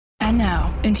And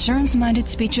now, insurance-minded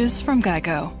speeches from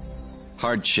Geico.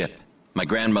 Hardship. My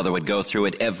grandmother would go through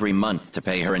it every month to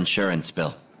pay her insurance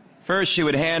bill. First, she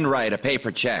would handwrite a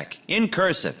paper check, in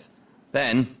cursive.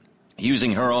 Then,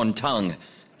 using her own tongue,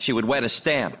 she would wet a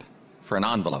stamp for an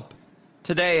envelope.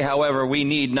 Today, however, we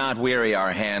need not weary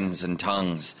our hands and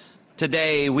tongues.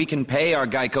 Today, we can pay our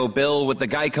Geico bill with the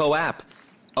Geico app.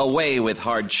 Away with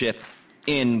hardship,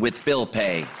 in with bill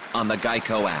pay on the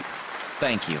Geico app.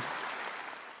 Thank you.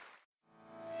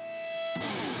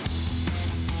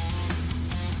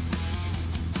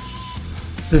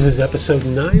 This is episode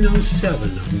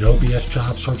 907 of No BS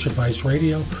Job Search Advice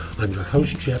Radio. I'm your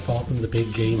host, Jeff Altman, the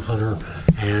Big Game Hunter,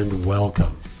 and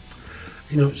welcome.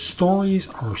 You know, stories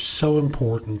are so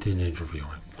important in interviewing.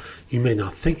 You may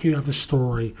not think you have a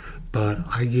story, but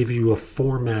I give you a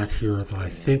format here that I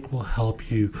think will help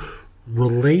you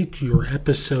relate your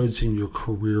episodes in your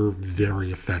career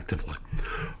very effectively.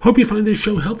 Hope you find this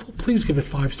show helpful. Please give it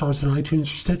 5 stars on iTunes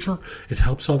or Stitcher. It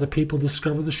helps other people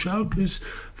discover the show because,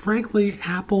 frankly,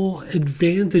 Apple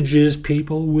advantages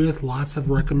people with lots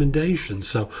of recommendations,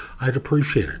 so I'd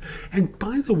appreciate it. And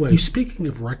by the way, speaking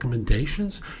of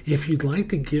recommendations, if you'd like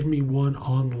to give me one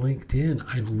on LinkedIn,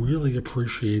 I'd really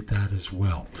appreciate that as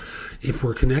well. If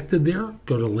we're connected there,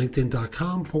 go to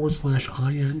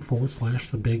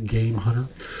linkedin.com/IN/the Big Game Hunter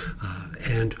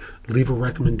and leave a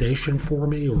recommendation for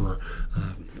me or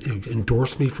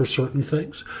endorse me for certain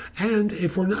things. And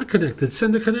if we're not connected,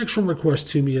 send a connection request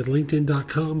to me at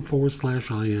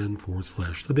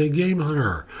linkedin.com/IN/the Big Game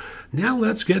Hunter. Now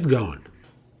let's get going.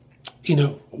 You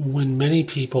know, when many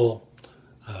people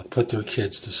put their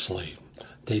kids to sleep,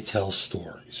 they tell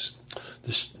stories.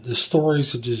 The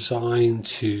stories are designed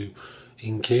to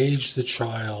engage the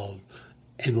child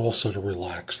and also to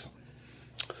relax them.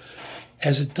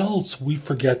 As adults, we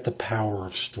forget the power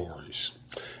of stories.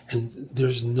 And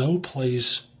there's no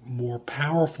place more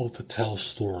powerful to tell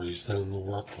stories than in the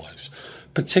workplace,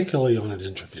 particularly on an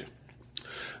interview.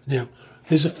 Now,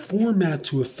 there's a format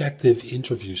to effective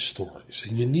interview stories,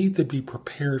 and you need to be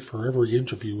prepared for every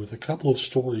interview with a couple of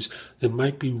stories that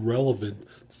might be relevant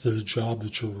to the job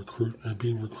that you're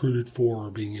being recruited for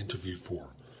or being interviewed for.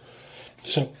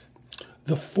 So,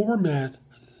 the format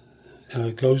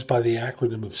goes by the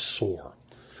acronym of SOAR.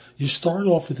 You start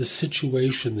off with a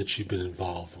situation that you've been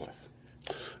involved with.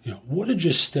 You know, what did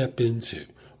you step into?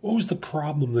 What was the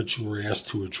problem that you were asked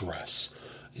to address?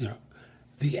 You know,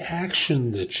 the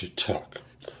action that you took.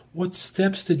 What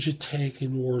steps did you take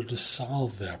in order to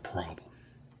solve that problem?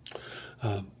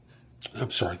 The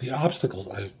obstacles,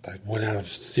 I went out of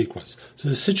sequence. So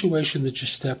the situation that you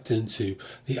stepped into,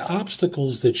 the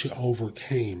obstacles that you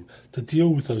overcame to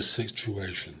deal with those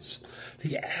situations,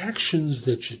 the actions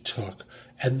that you took,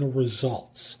 and the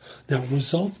results. Now,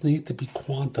 results need to be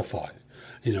quantified.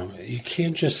 You know, you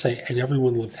can't just say, and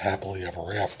everyone lived happily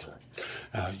ever after.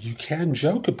 You can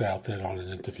joke about that on an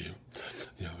interview.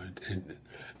 You know, and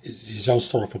you don't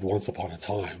start off with once upon a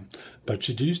time, but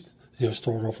you do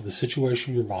start off with the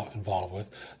situation you're involved with,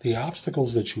 the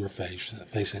obstacles that you were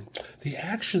facing, the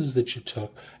actions that you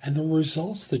took, and the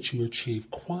results that you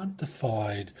achieved,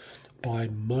 quantified by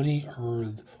money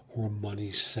earned or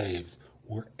money saved,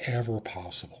 wherever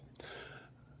possible.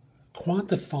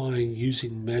 Quantifying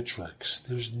using metrics,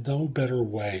 there's no better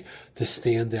way to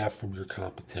stand out from your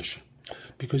competition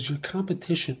because your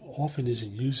competition often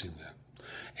isn't using them.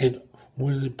 And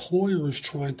when an employer is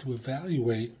trying to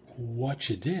evaluate what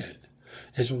you did,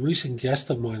 as a recent guest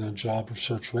of mine on Job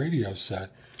Research Radio said,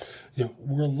 you know,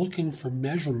 we're looking for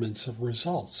measurements of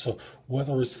results. So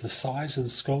whether it's the size and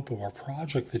scope of our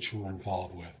project that you were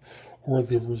involved with or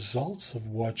the results of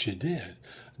what you did,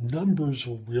 numbers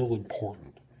are real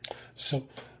important. So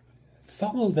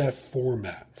follow that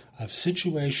format of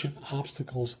situation,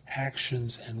 obstacles,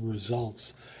 actions, and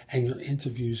results, and your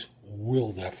interviews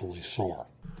will definitely soar.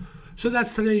 So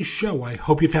that's today's show. I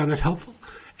hope you found it helpful.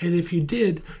 And if you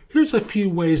did, here's a few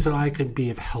ways that I can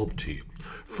be of help to you.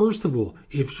 First of all,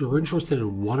 if you're interested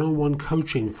in one-on-one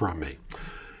coaching from me,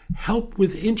 help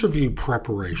with interview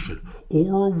preparation,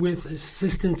 or with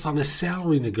assistance on a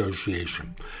salary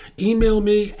negotiation, email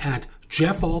me at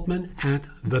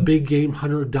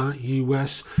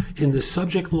jeffaltman@thebiggamehunter.us. In the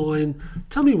subject line,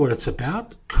 tell me what it's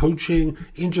about, coaching,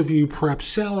 interview prep,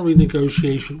 salary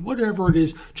negotiation, whatever it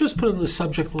is, just put it in the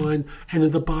subject line, and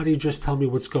in the body, just tell me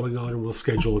what's going on, and we'll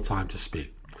schedule a time to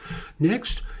speak.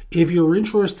 Next, if you're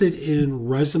interested in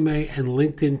resume and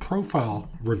LinkedIn profile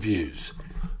reviews,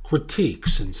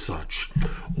 critiques and such,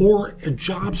 or a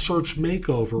job search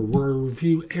makeover where I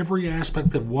review every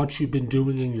aspect of what you've been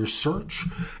doing in your search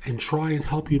and try and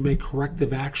help you make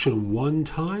corrective action one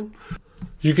time,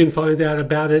 You can find out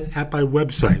about it at my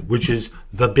website, which is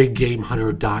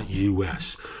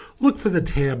thebiggamehunter.us. Look for the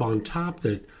tab on top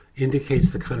that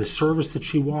indicates the kind of service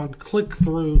that you want. Click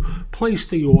through, place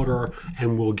the order,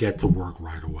 and we'll get to work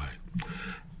right away.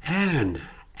 And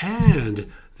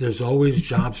there's always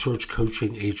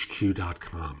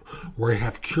JobSearchCoachingHQ.com, where I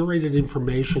have curated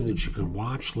information that you can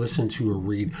watch, listen to, or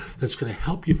read that's going to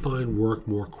help you find work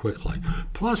more quickly.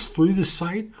 Plus, through the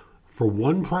site, for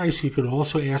one price, you can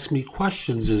also ask me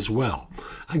questions as well.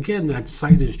 Again, that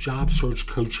site is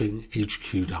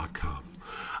JobSearchCoachingHQ.com.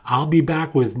 I'll be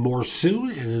back with more soon,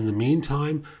 and in the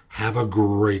meantime, have a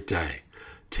great day.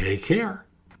 Take care.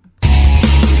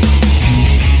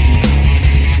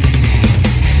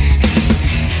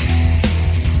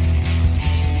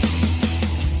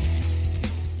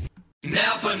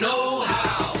 Napa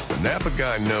know-how. The Napa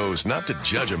guy knows not to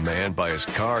judge a man by his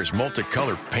car's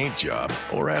multicolored paint job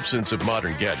or absence of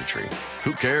modern gadgetry.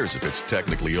 Who cares if it's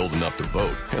technically old enough to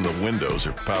vote and the windows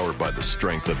are powered by the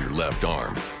strength of your left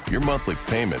arm? Your monthly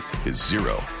payment is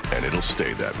zero, and it'll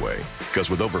stay that way. Because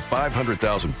with over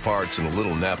 500,000 parts and a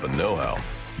little Napa know-how,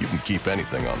 you can keep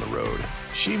anything on the road.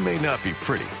 She may not be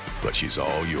pretty, but she's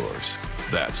all yours.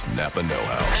 That's Napa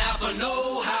know-how. Napa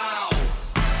know-how.